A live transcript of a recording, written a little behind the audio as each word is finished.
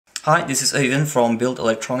Hi, this is Øyvind from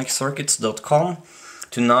buildelectroniccircuits.com.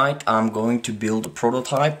 Tonight I'm going to build a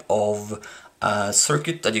prototype of a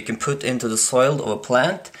circuit that you can put into the soil of a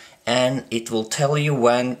plant, and it will tell you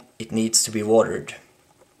when it needs to be watered.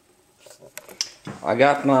 I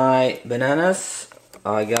got my bananas,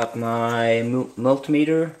 I got my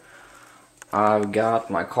multimeter, I've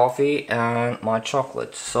got my coffee and my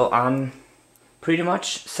chocolate. So I'm pretty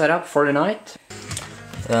much set up for the night.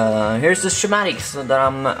 Here's the schematics that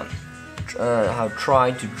have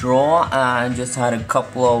tried to draw. I just had a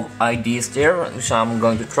couple of ideas there which I'm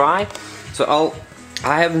going to try. So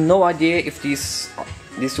I have no idea if this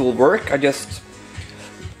will work. I'm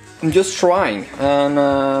just trying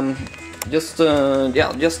and just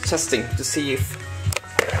testing to see if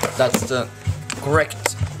that's the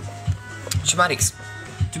correct schematics.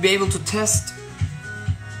 To be able to test,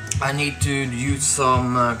 I need to use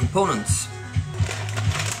some components.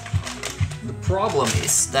 The problem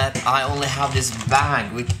is that I only have this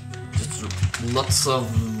bag with just lots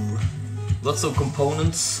of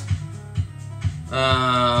components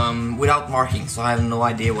without marking, so I have no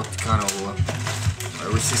idea what kind of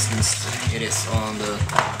resistance it is on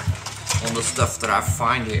the stuff that I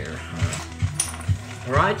find here.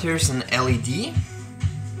 Alright, here's an LED.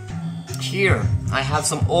 Here I have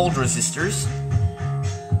some old resistors.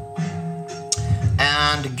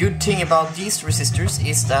 And the good thing about these resistors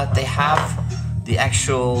is that they have the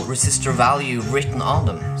actual resistor value written on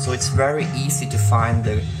them, so it's very easy to find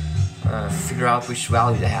figure out which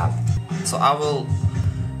value they have. So I will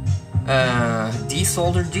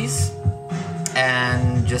desolder these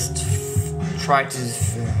and just try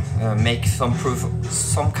to make some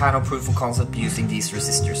kind of proof of concept using these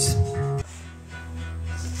resistors.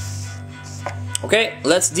 Okay,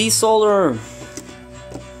 let's desolder.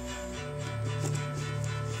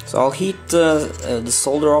 So I'll heat the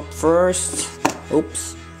solder up first.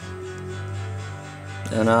 Oops.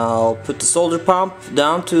 And I'll put the solder pump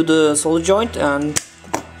down to the solder joint and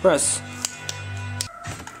press.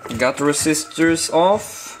 Got the resistors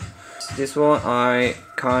off. This one I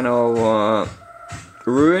kind of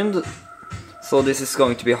ruined, so this is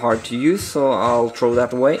going to be hard to use, so I'll throw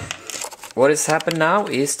that away. What has happened now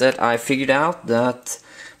is that I figured out that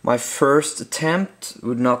my first attempt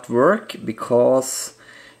would not work because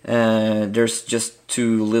there's just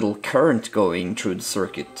too little current going through the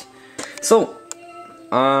circuit. So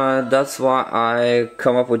that's why I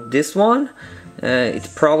come up with this one. It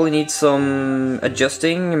probably needs some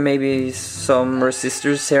adjusting, maybe some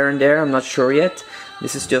resistors here and there, I'm not sure yet.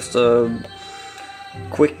 This is just a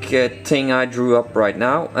quick thing I drew up right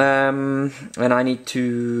now, and I need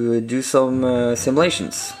to do some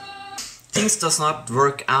simulations. Things does not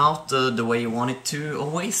work out the way you want it to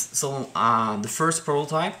always. So the first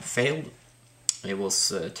prototype failed. It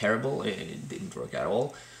was terrible. It didn't work at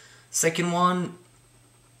all. Second one,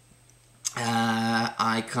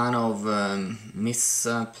 I kind of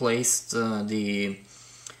misplaced the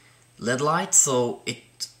LED light, so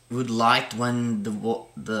it would light when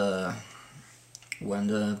the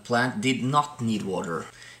plant did not need water.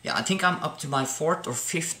 Yeah, I think I'm up to my 4th or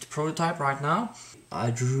 5th prototype right now. I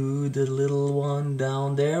drew the little one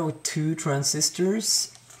down there with 2 transistors.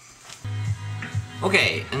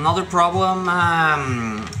 Okay, another problem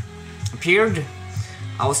appeared.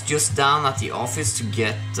 I was just down at the office to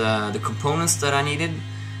get the components that I needed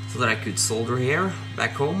so that I could solder here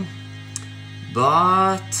back home.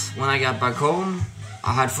 But when I got back home,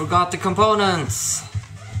 I had forgot the components.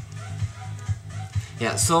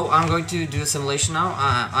 Yeah, so I'm going to do a simulation now.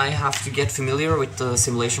 I have to get familiar with the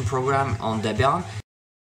simulation program on Debian.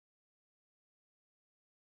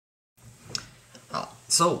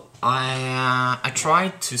 So I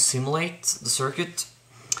tried to simulate the circuit,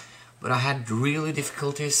 but I had really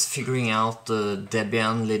difficulties figuring out the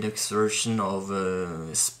Debian Linux version of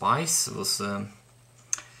Spice. It was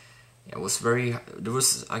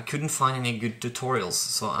I couldn't find any good tutorials,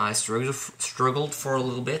 so I struggled for a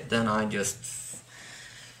little bit. Then I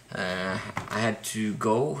had to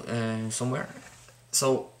go somewhere.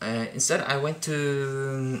 So instead I went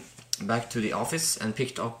back to the office and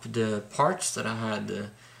picked up the parts that I had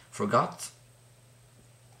forgot,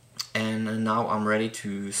 and now I'm ready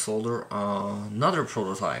to solder another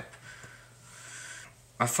prototype.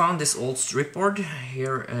 I found this old strip board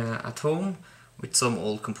here at home with some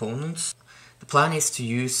old components. The plan is to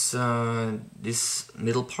use this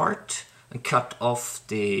middle part and cut off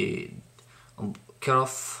on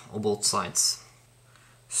both sides.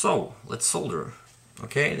 So let's solder.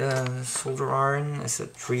 Okay, the solder iron is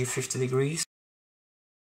at 350 degrees.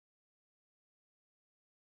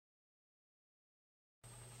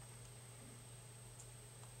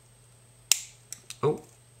 Oh,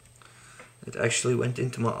 It actually went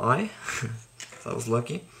into my eye. So I was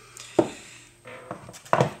lucky.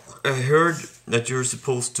 I heard that you're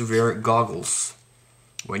supposed to wear goggles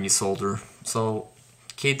when you solder. So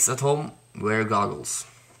kids at home, wear goggles.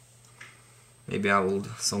 Maybe I will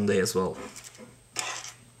someday as well,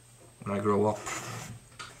 when I grow up.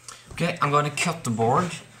 Okay, I'm gonna cut the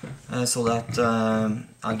board so that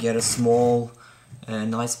I get a small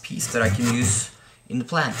nice piece that I can use in the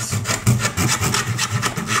plants.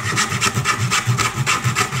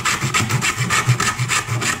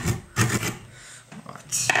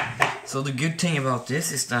 Right. So the good thing about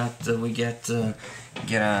this is that we get a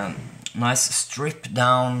nice strip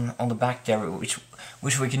down on the back there, which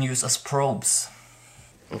we can use as probes.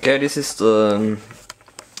 Okay, this is the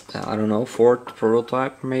I don't know, fourth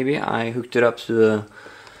prototype maybe. I hooked it up to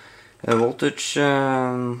a voltage,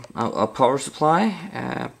 a power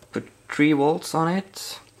supply. Put 3 volts on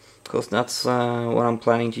it, because that's what I'm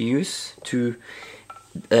planning to use. Two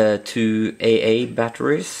AA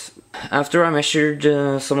batteries. After I measured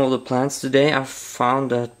some of the plants today, I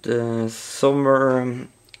found that some were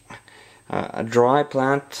a dry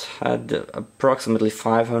plant had approximately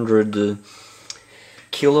 500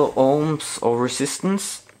 kilo ohms of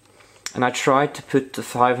resistance, and I tried to put the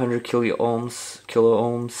 500 kilo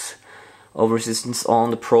ohms of resistance on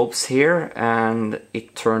the probes here, and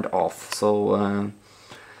it turned off. So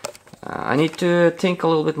I need to think a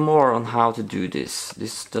little bit more on how to do this.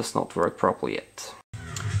 This does not work properly yet.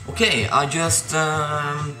 Okay, I just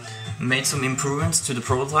made some improvements to the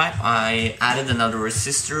prototype. I added another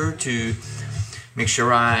resistor to make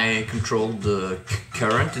sure I controlled the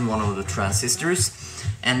current in one of the transistors,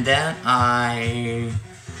 and then I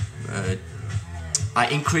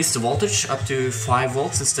increased the voltage up to 5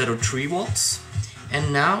 volts instead of 3 volts,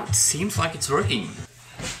 and now it seems like it's working.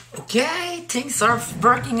 Okay, things are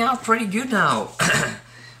working out pretty good now.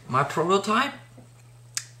 My prototype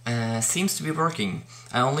seems to be working.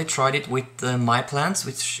 I only tried it with my plants,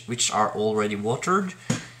 which are already watered,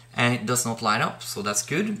 and it does not light up, so that's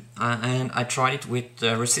good. And I tried it with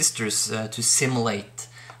resistors to simulate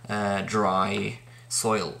dry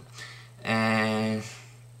soil. And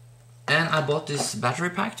I bought this battery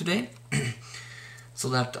pack today so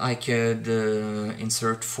that I could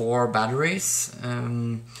insert 4 batteries.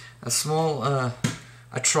 A small.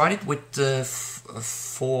 I tried it with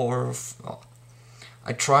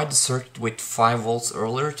I tried the circuit with 5 volts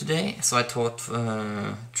earlier today, so I thought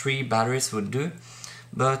 3 batteries would do.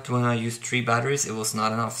 But when I used 3 batteries, it was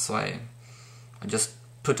not enough, so I just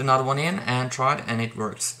put another one in and tried, and it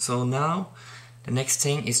works. So now the next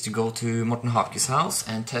thing is to go to Morten Hake's house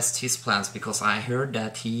and test his plants, because I heard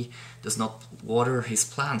that he does not water his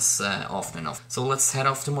plants often enough. So let's head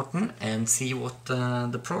off to Morten and see what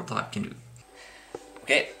the prototype can do.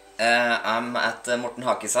 Okay, I'm at Morten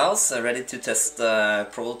Hake's house, ready to test the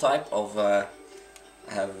prototype of, I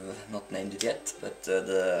have not named it yet, but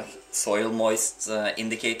the soil moist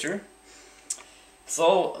indicator.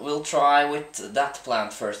 So we'll try with that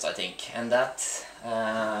plant first, I think, and that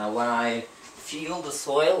when I feel the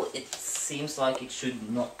soil, it seems like it should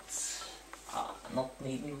not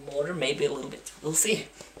need water, maybe a little bit. We'll see.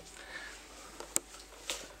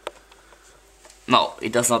 No,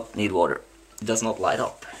 it does not need water. It does not light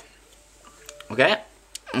up. Okay,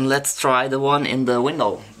 and let's try the one in the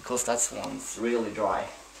window, because that one's really dry.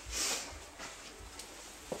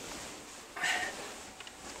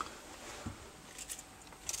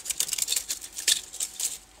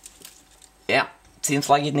 Yeah, seems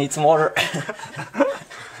like it needs some water.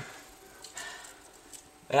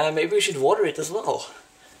 Maybe we should water it as well.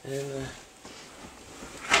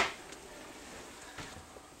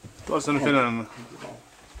 Ta sen finner den.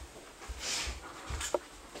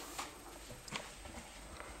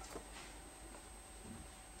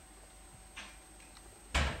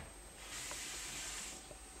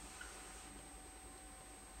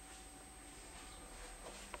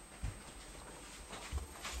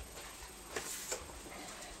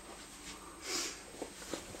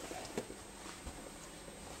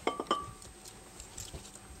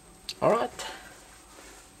 Alright.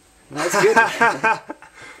 That's good. I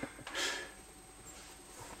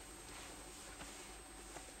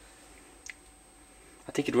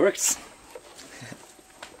think it works.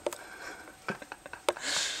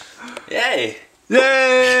 Yay!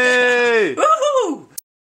 Yay!